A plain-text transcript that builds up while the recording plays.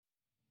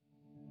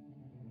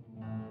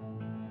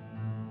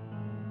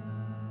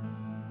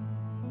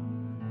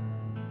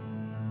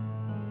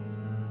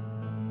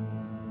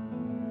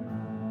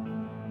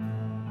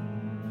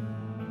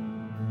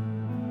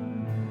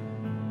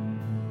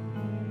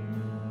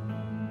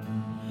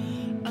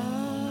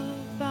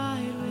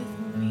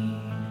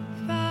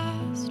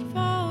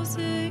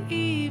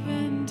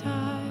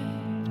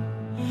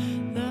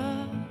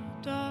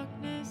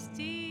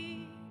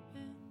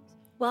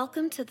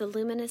Welcome to the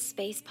Luminous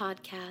Space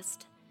Podcast,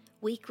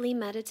 weekly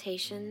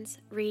meditations,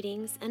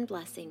 readings, and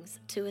blessings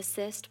to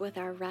assist with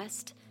our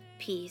rest,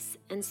 peace,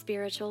 and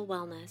spiritual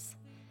wellness.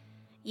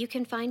 You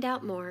can find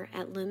out more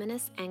at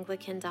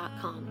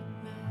luminousanglican.com.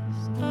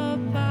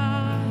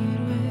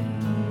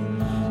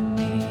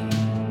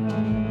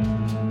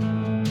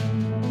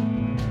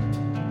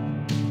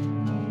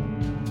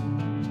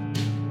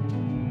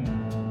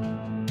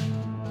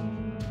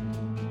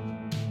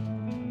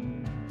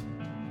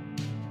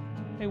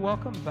 Hey,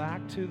 welcome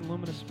back to the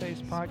Luminous Space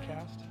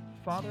Podcast.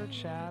 Father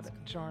Chad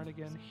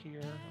Jarnigan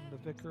here. I'm the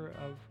vicar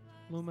of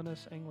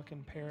Luminous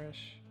Anglican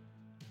Parish.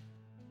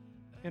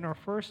 In our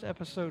first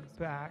episode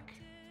back,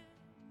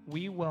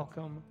 we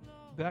welcome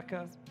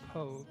Bekah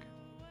Pogue,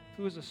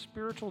 who is a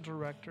spiritual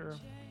director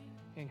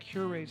and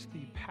curates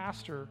the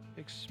Pastor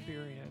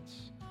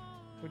Experience,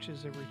 which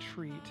is a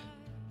retreat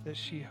that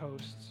she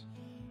hosts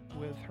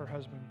with her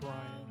husband,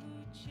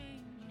 Brian.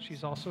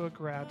 She's also a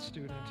grad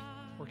student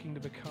working to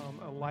become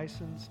a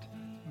licensed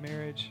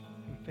marriage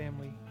and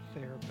family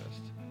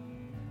therapist.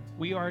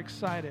 We are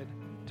excited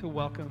to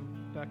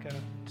welcome Bekah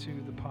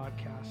to the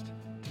podcast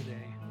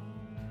today.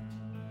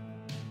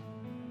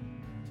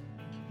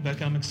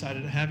 Bekah, I'm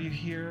excited to have you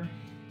here,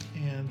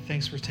 and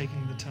thanks for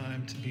taking the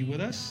time to be with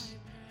us.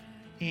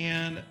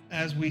 And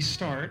as we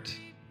start,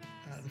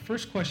 the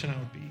first question I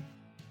would be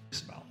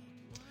about,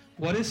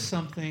 what is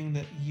something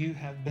that you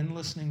have been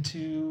listening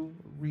to,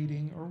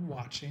 reading, or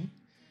watching,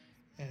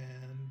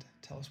 and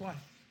tell us why.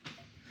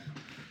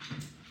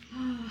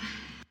 I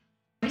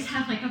always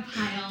have like a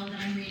pile that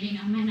I'm reading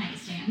on my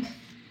nightstand.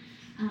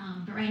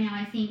 But right now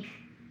I think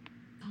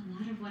a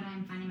lot of what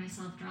I'm finding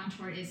myself drawn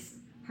toward is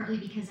partly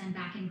because I'm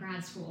back in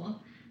grad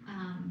school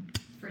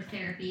for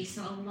therapy.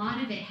 So a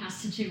lot of it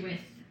has to do with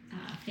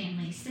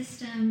family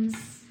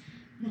systems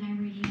that I'm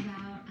reading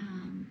about.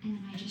 And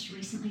then I just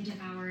recently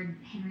devoured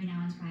Henry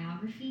Nouwen's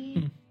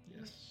biography.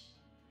 Yes.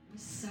 It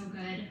was so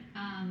good.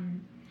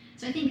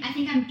 So I think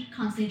I'm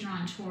constantly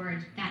drawn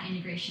toward that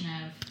integration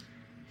of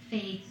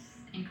faith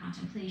and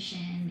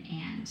contemplation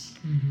and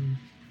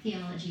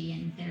theology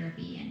and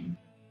therapy and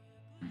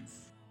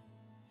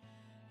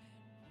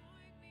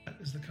that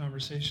is the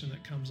conversation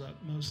that comes up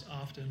most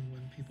often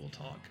when people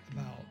talk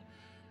about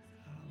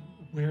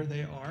where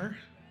they are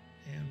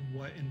and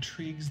what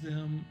intrigues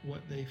them,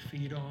 what they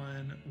feed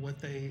on, what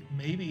they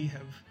maybe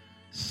have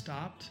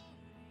stopped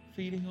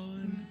feeding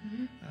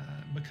on,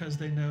 because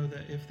they know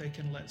that if they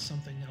can let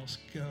something else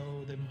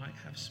go, they might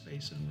have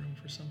space and room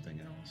for something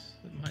else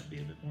that might be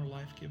a bit more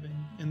life-giving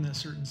in a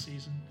certain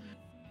season.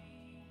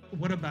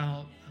 What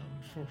about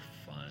for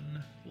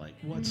fun? Like,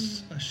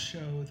 what's a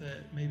show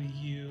that maybe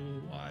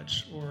you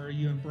watch or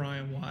you and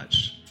Brian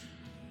watch?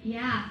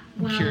 Yeah,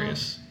 I'm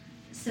curious.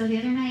 So the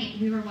other night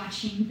we were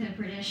watching the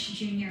British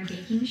Junior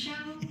Baking Show,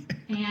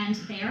 and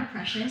they are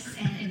precious,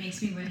 and it makes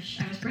me wish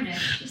I was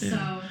British. Yeah.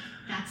 So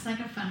that's like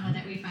a fun one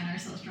that we find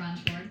ourselves drawn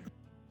toward.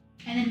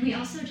 And then we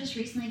also just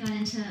recently got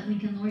into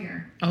Lincoln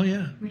Lawyer. Oh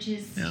yeah. Which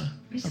is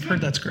I've heard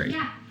that's great.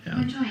 Yeah.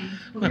 I'm enjoying.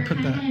 But we're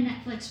kind of in a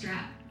Netflix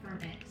drought for a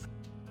bit.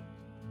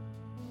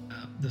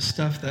 The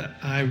stuff that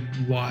I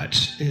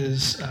watch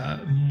is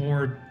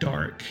more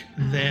dark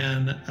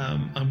than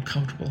I'm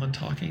comfortable in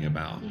talking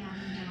about. Yeah.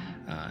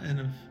 And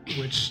of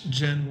which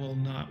Jen will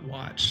not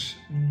watch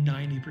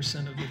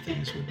 90% of the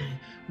things with me.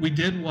 We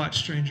did watch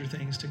Stranger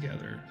Things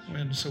together,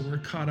 so we're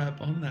caught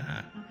up on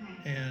that.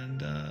 Okay.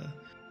 And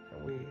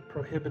we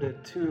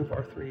prohibited 2 of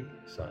our 3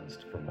 sons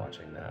from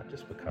watching that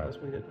just because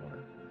we didn't want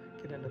to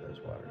get into those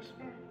waters.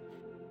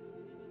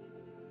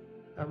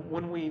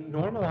 When we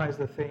normalize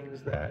the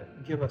things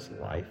that give us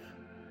life,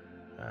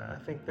 I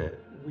think that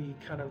we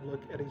kind of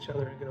look at each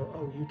other and go,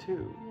 "Oh, you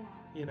too."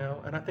 You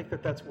know, and I think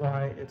that that's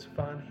why it's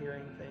fun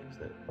hearing things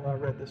that, "Oh, I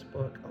read this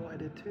book. Oh, I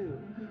did too."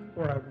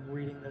 Or I'm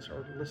reading this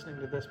or listening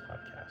to this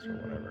podcast or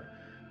whatever.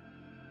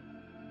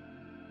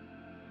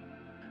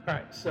 All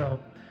right, so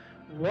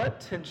what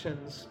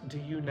tensions do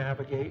you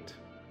navigate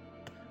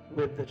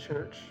with the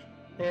church?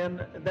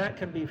 And that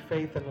can be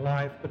faith and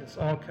life, but it's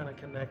all kind of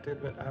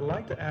connected. But I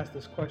like to ask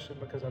this question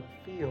because I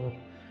feel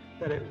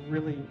that it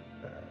really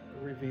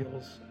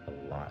reveals a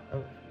lot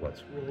of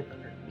what's really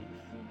underneath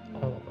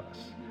all of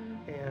us.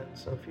 And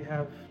so if you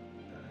have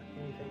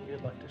anything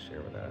you'd like to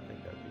share with that, I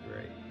think that would be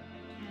great.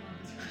 I love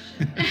this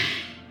question.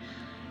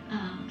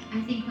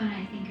 I think when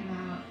I think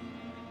about,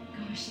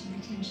 some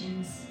of the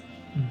tensions,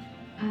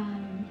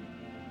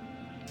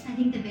 I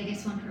think the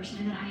biggest one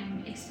personally that I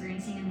am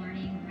experiencing and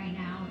learning right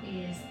now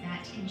is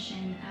that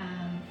tension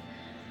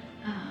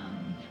of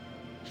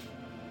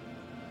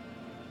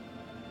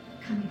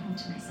coming home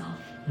to myself.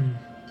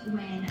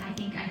 When I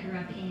think I grew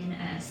up in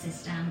a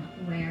system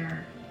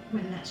where,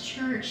 whether that's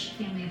church,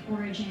 family of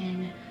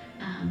origin,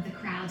 the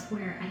crowds,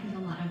 where I think a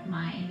lot of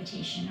my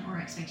invitation or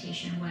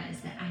expectation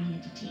was that I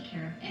needed to take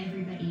care of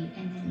everybody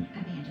and then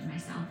abandon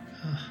myself.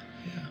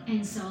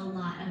 And so a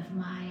lot of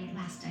my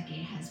last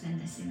decade has been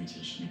this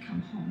invitation to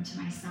come home to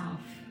myself,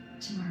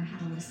 to learn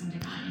how to listen to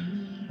God and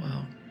me.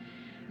 Wow.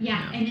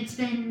 Yeah, and it's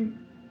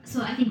been,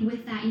 so I think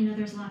with that,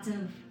 there's lots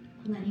of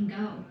letting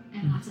go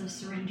and lots of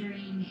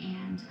surrendering,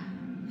 and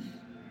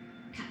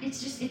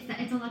it's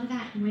a lot of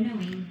that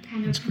winnowing,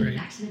 kind of coming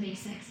back to the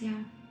basics.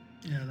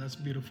 Yeah, that's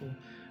beautiful.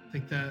 I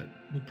think that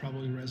would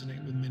probably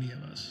resonate with many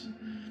of us.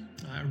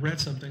 I read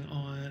something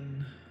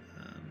on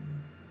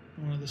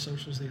one of the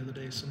socials the other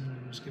day. Someone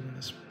was giving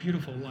this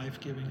beautiful,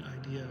 life-giving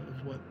idea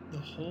of what the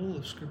whole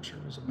of Scripture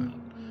was about.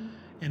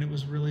 And it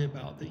was really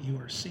about that you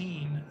are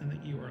seen and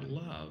that you are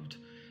loved,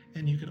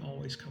 and you can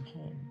always come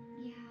home.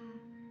 Yeah.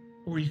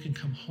 Or you can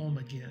come home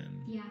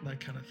again. Yeah. That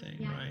kind of thing,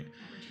 right?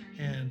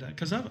 And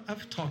because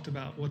I've talked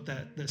about what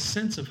the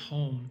sense of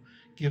home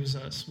gives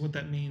us. What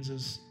that means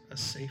is a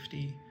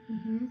safety,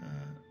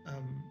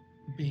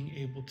 being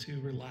able to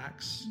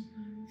relax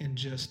and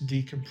just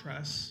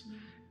decompress,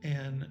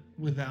 and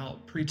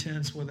without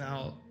pretense,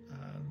 without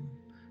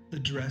the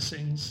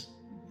dressings,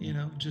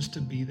 just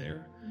to be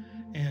there.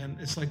 And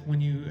it's like when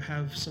you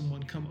have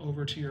someone come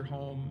over to your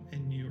home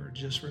and you are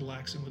just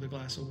relaxing with a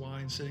glass of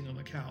wine, sitting on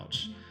the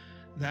couch.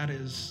 That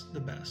is the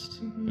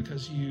best,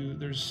 because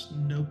there's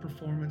no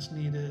performance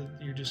needed.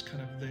 You're just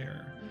kind of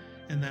there.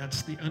 And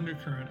that's the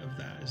undercurrent of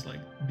that, is like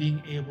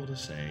being able to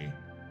say,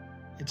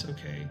 it's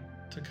okay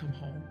to come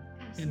home.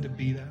 Absolutely. And to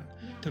be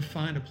that, to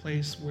find a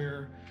place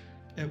where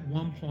at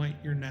one point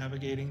you're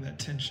navigating that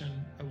tension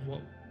of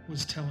what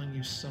was telling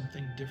you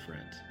something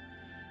different,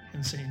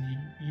 and saying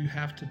you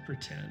have to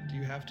pretend,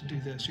 you have to do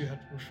this, you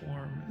have to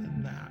perform,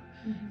 and that.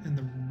 And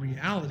the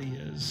reality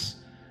is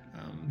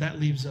that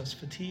leaves us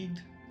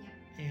fatigued,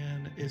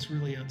 and it's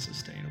really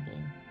unsustainable.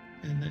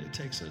 And it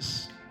takes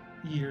us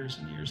years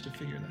and years to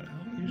figure that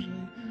out usually.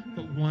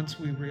 But once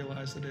we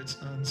realize that it's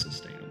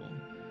unsustainable,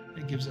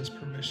 it gives us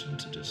permission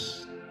to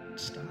just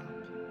stop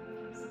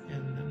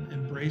and then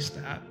embrace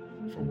that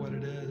for what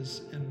it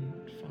is and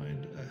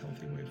find a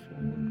healthy way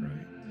forward,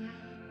 right?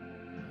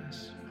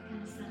 Nice.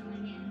 Kind of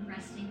settling in,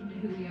 resting into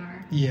who we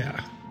are. Yeah,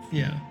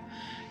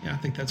 I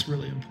think that's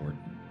really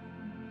important.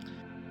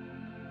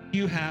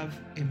 You have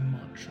a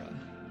mantra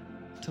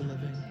to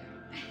living.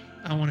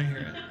 I want to hear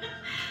it.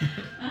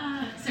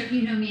 So if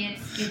you know me,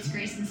 it's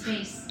grace and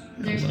space.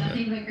 There's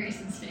nothing but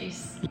grace and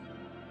space.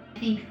 I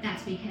think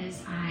that's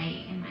because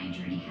I, in my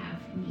journey,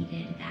 have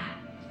needed that.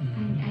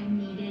 I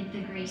needed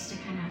the grace to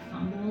kind of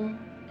fumble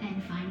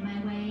and find my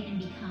way and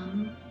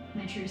become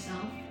my true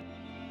self.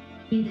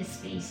 I need the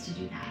space to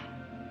do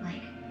that.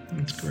 Like,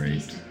 that's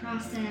great. Space to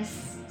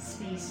process,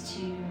 space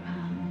to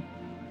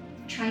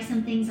try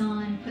some things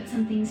on, put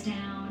some things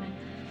down.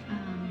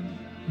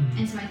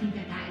 And so I think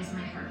that is my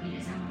heartbeat,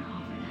 is I want to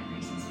offer that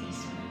grace and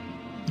space to other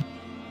people.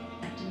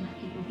 Accept and let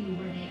people be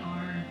where they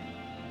are,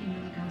 and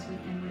know that God's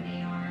with them where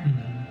they are.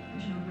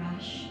 There's no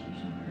rush,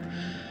 there's no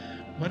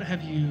hurry. What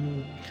have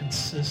you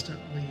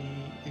consistently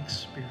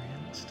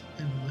experienced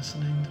in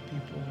listening to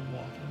people,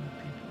 walking with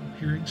people,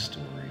 hearing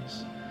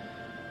stories?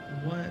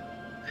 What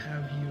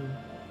have you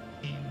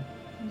seen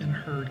and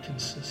heard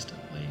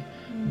consistently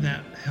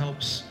that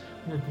helps,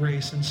 where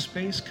grace and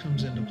space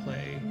comes into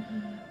play?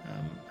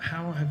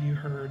 How have you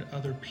heard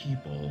other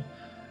people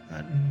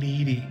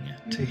needing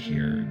to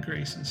hear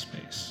grace and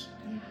space?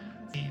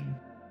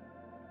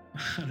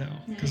 I know,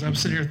 because I'm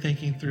sitting here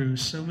thinking through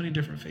so many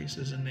different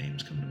faces and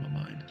names come to my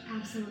mind.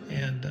 Absolutely.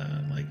 And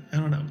I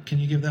don't know, can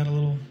you give that a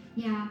little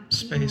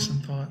space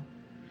and thought?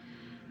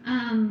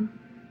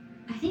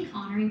 I think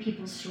honoring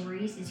people's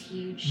stories is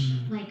huge.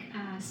 Like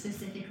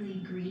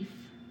specifically grief.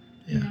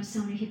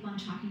 So many people I'm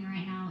talking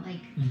right now,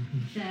 like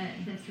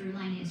the through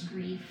line is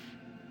grief,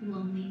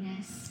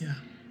 loneliness,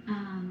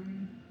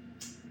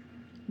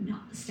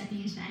 not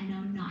stepping into the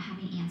unknown, not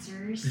having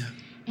answers,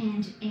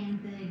 and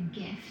the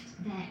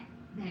gift that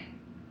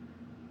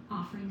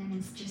offering them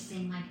is just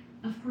saying, like,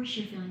 of course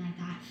you're feeling like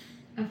that,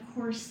 of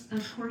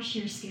course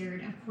you're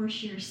scared, of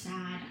course you're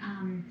sad,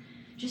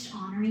 just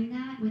honoring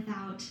that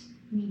without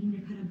needing to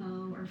put a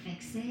bow or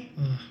fix it.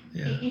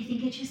 I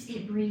think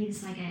it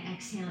breathes like an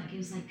exhale. It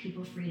gives like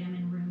people freedom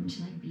and room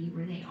to like be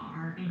where they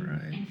are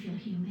and feel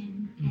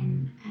human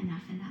and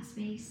enough in that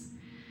space.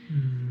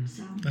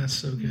 So that's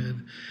so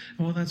good.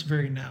 Well, that's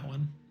very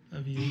Nowan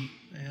of you.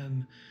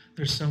 And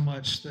there's so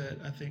much that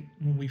I think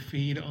when we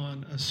feed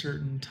on a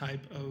certain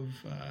type of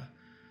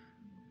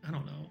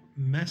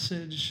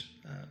message,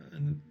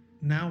 and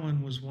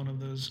Nowan was one of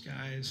those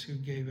guys who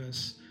gave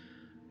us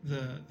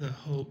the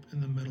hope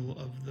in the middle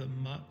of the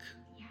muck,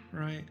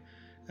 right?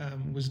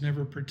 Was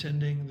never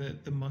pretending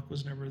that the muck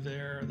was never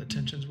there, the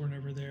tensions were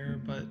never there,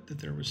 but that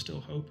there was still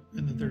hope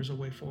and that there's a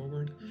way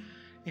forward.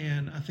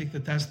 And I think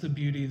that that's the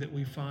beauty that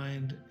we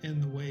find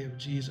in the way of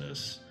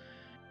Jesus.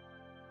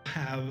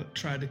 Have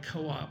tried to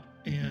co-opt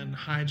and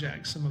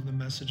hijack some of the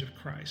message of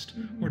Christ,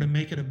 or to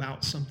make it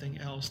about something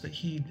else that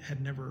he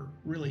had never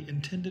really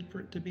intended for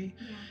it to be.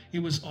 It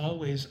was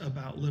always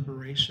about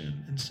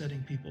liberation and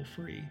setting people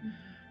free.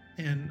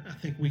 And I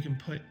think we can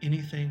put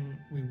anything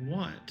we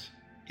want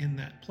in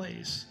that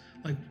place.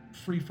 Like,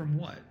 free from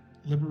what?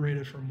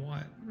 Liberated from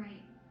what?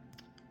 Right.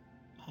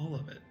 All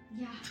of it.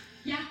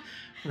 Yeah.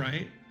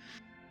 Right?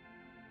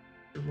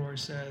 Roy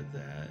said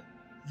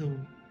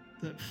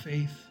that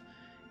faith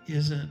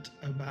isn't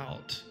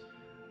about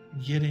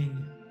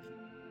getting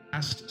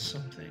past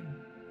something.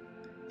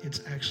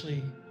 It's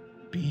actually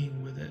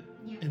being with it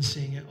and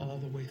seeing it all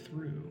the way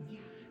through.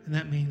 And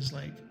that means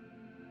like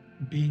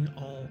being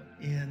all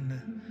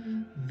in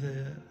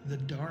the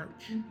dark,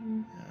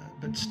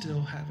 but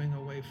still having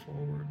a way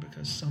forward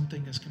because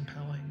something is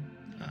compelling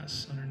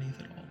us underneath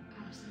it all.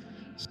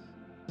 Absolutely.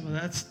 So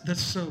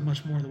that's so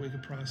much more that we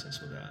could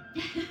process with that.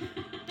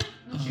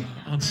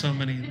 On so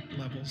many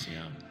levels,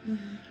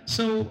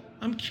 So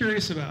I'm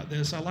curious about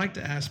this. I like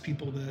to ask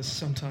people this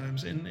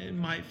sometimes, and it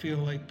might feel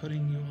like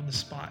putting you on the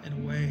spot in a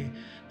way,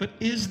 but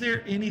is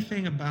there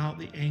anything about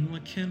the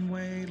Anglican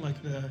way,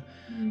 like the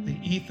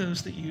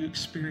ethos that you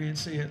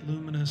experience, say at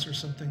Luminous or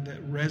something,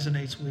 that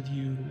resonates with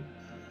you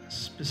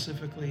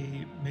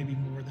specifically, maybe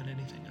more than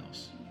anything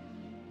else?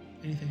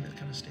 Anything that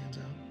kind of stands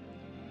out?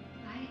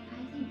 I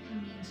think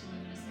coming to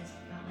Luminous has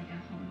felt like a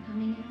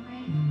homecoming in a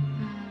way.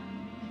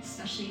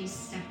 Especially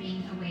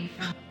stepping away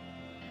from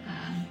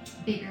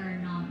bigger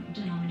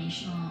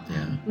non-denominational,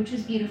 which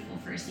was beautiful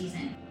for a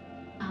season.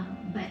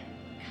 But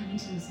coming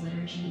to those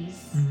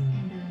liturgies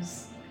and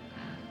those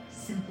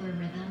simpler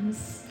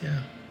rhythms,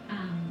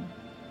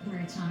 where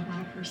it's not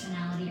about a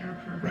personality or a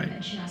program,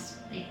 but just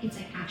it's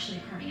like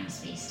actually carving out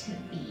space to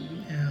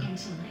be and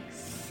to like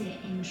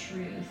sit in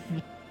truth.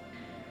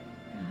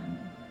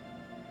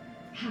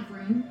 Have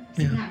room,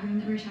 that room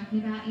that we were talking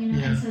about,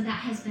 and so that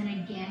has been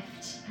a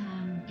gift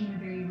in a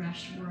very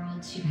rushed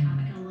world to have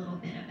like a little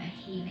bit of a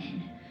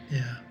haven.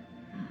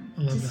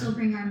 To still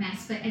bring our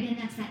mess, but again,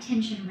 that's that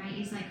tension, right?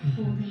 Is like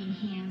holding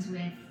hands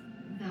with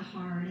the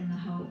hard and the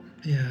hope,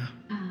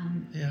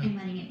 and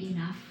letting it be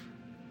enough.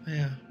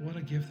 Yeah, what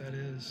a gift that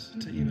is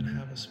to even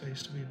have a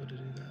space to be able to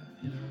do that,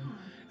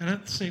 And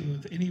I'd say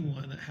with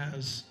anyone that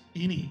has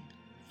any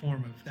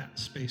form of that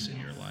space in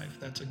your life,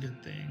 that's a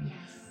good thing.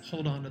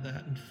 Hold on to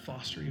that and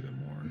foster even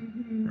more,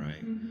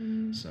 right?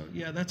 So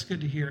that's good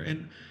to hear.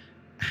 And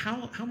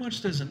how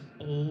much does an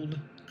old,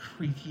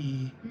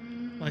 creaky,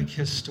 like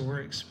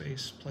historic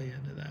space play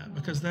into that?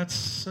 Because that's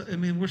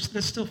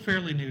still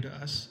fairly new to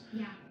us.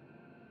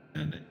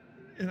 And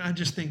I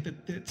just think that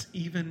it's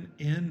even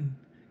in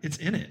it,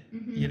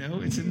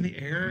 it's in the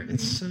air.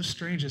 It's so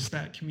strange. It's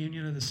that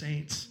communion of the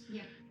saints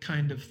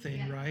kind of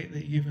thing, right?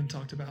 That you even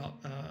talked about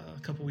a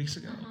couple weeks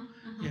ago.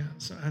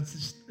 So that's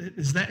just,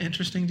 is that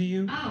interesting to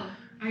you? Oh,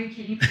 are you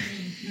kidding?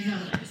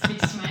 That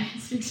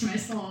speaks to my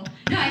soul.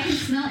 No, I can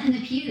smell it in the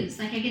pews.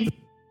 I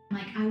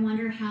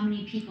wonder how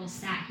many people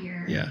sat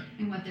here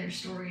and what their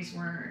stories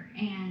were.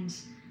 And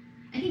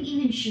I think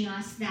even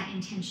just that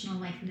intentional,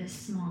 like this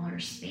smaller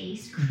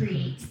space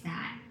creates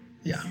that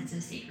sense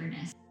of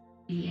sacredness.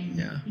 And,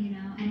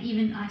 and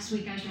even last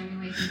week I was driving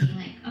away thinking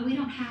like, oh, we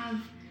don't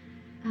have,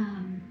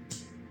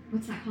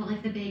 what's that called?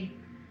 Like the big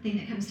thing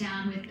that comes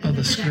down with the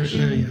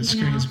projection.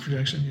 Screens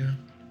projection,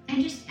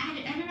 And just,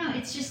 I don't know,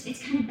 it's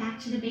kind of back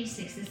to the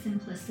basics, the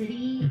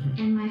simplicity,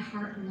 and my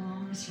heart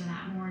longs for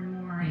that more and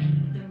more,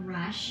 and the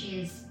rush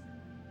is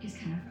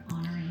kind of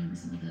honoring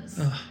some of those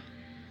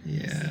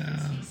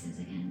spaces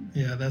again.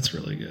 Yeah, that's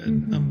really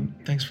good.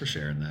 Thanks for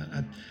sharing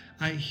that.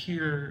 I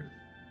hear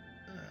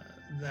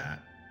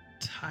that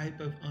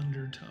type of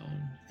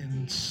undertone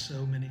in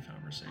so many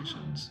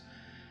conversations.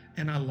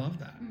 And I love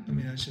that. I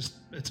mean,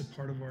 it's a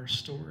part of our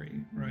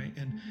story, right?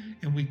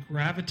 And we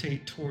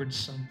gravitate towards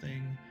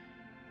something,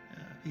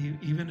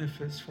 even if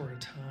it's for a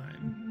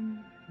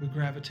time, we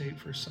gravitate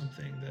for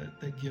something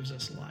that gives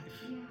us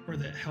life or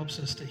that helps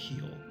us to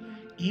heal,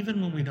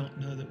 even when we don't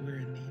know that we're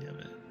in need of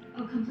it.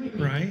 Oh,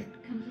 completely. Right?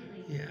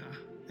 Completely. Yeah.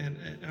 And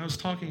I was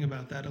talking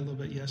about that a little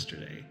bit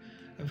yesterday,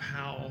 of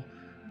how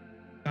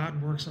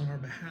God works on our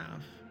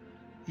behalf,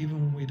 even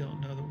when we don't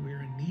know that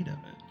we're in need of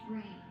it.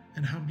 Right.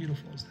 And how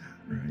beautiful is that,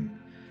 right?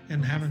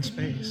 And having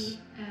space.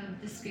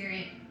 Of the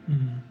Spirit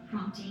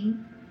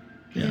prompting.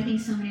 Because I think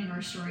so many of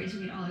our stories,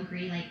 we'd all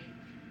agree, like,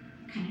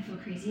 kind of feel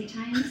crazy at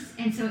times.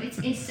 And so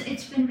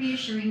it's been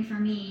reassuring for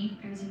me.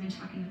 I was even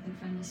talking with a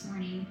friend this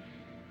morning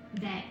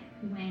that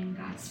when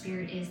God's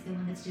Spirit is the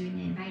one that's doing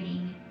the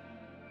inviting,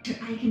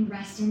 I can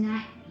rest in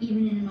that,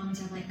 even in the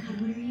moments of like,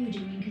 God, what are you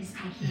doing? Because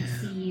I can't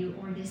see you,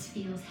 or this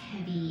feels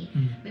heavy.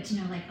 But to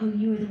know, like, oh,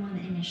 you were the one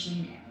that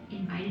initially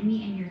invited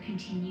me, and you're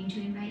continuing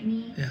to invite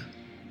me.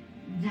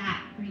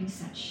 That brings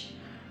such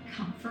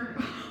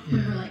comfort.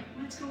 When we're like,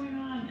 what's going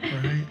on?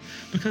 Right?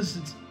 Because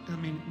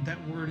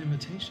that word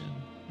invitation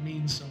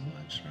means so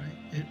much,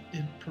 right?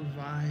 It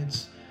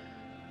provides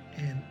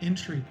an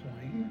entry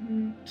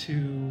point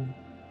to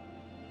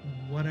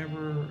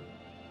whatever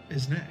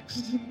is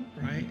next,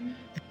 right?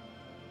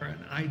 Or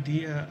an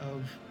idea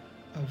of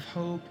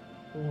hope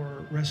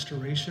or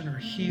restoration or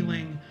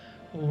healing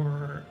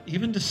or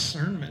even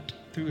discernment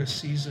through a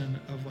season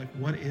of like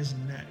what is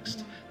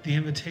next. The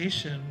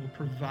invitation will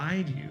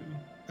provide you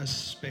a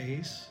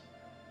space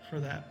for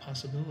that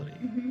possibility,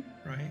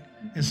 right?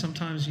 And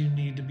sometimes you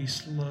need to be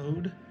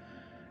slowed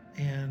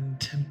and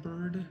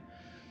tempered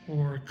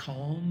or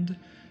calmed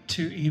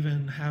to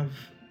even have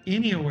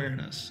any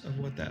awareness of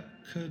what that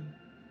could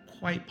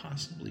quite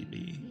possibly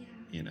be,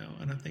 and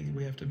I think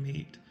we have to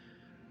meet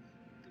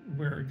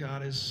where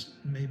God is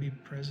maybe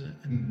present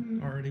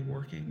and already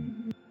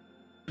working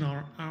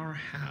on our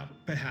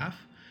behalf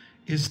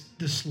is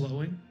the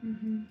slowing.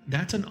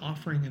 That's an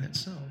offering in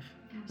itself.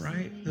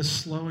 Absolutely. Right? The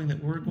slowing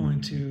that we're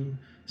going to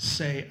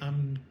say,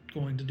 I'm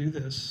going to do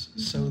this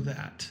so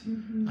that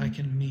I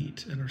can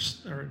meet and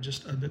are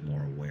just a bit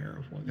more aware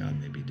of what God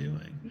may be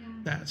doing. Yeah.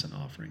 That's an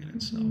offering in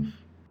itself.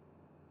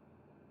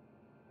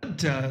 What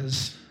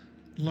does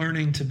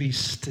learning to be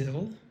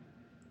still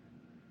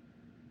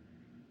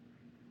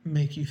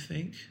make you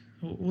think?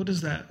 What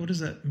does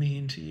that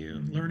mean to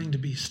you? Learning to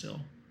be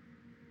still.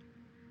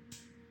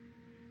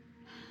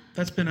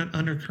 That's been an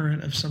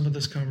undercurrent of some of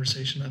this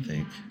conversation, I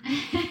think.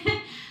 Yeah.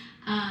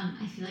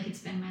 I feel like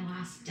it's been my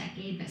last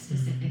decade, but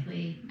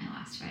specifically my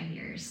last 5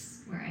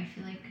 years, where I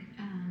feel like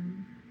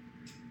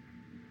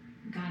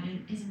God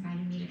has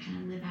invited me to kind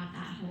of live out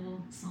that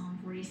whole Psalm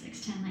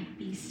 46:10, like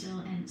be still,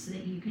 and so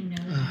that you can know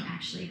that I'm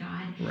actually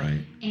God.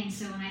 Right. And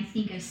so when I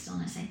think of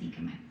stillness, I think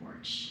of my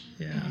porch.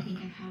 Yeah. And I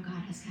think of how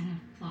God has kind of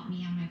plopped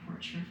me on my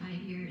porch for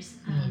 5 years.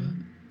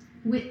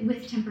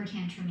 With temper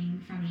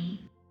tantruming from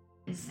me,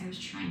 as I was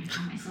trying to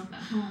find myself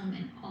at home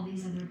and all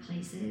these other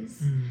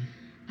places.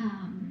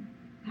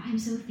 But I'm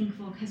so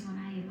thankful because when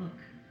I look,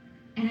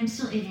 and I'm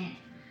still in it,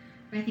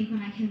 but I think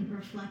when I can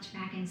reflect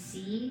back and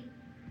see,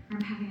 or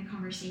I'm having a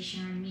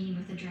conversation or a meeting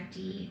with a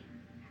directee,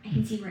 I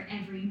can see where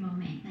every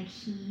moment, like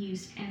he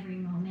used every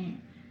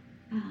moment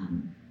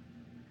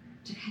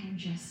to kind of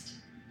just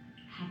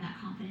have that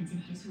confidence in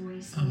his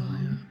voice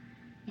alone,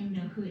 and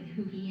know who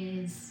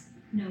he is,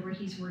 know where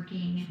he's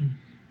working.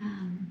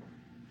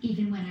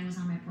 Even when I was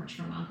on my porch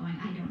for a while going,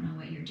 I don't know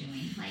what you're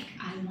doing. Like,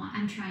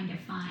 I'm trying to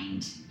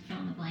find fill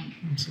in the blank.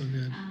 That's so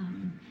good.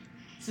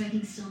 So I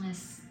think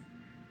stillness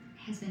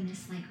has been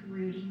this like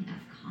rooting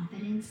of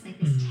confidence, like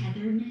this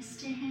tetherness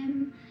to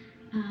him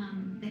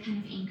that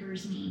kind of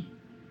anchors me.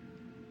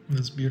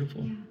 That's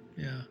beautiful.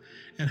 Yeah.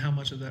 And how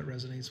much of that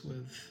resonates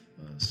with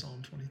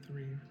Psalm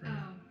 23,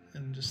 right?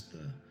 And just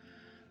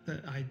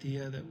the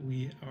idea that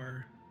we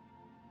are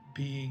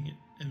being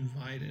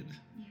invited,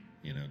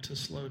 to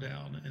slow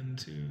down and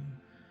to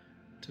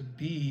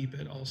be,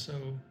 but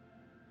also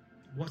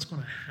what's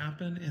going to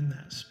happen in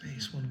that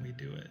space when we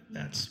do it.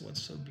 That's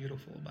what's so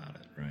beautiful about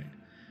it, right?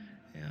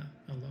 Yeah,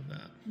 I love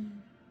that.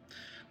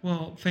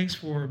 Well, thanks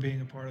for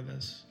being a part of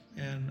this,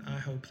 and I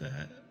hope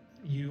that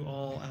you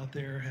all out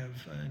there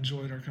have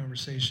enjoyed our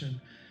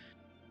conversation.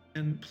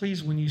 And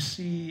please, when you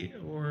see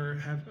or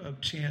have a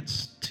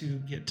chance to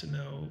get to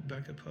know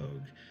Bekah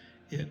Pogue,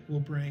 it will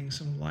bring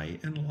some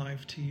light and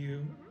life to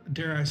you.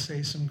 Dare I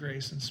say, some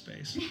grace and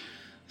space.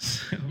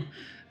 So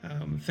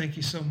thank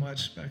you so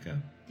much,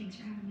 Bekah. Thanks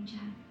for having me,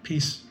 Chad.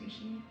 Peace.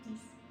 Appreciate it.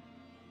 Peace.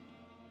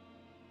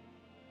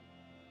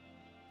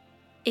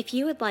 If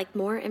you would like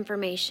more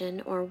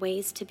information or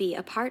ways to be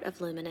a part of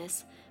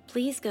Luminous,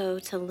 please go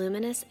to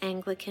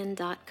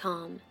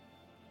luminousanglican.com.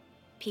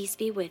 Peace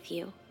be with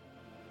you.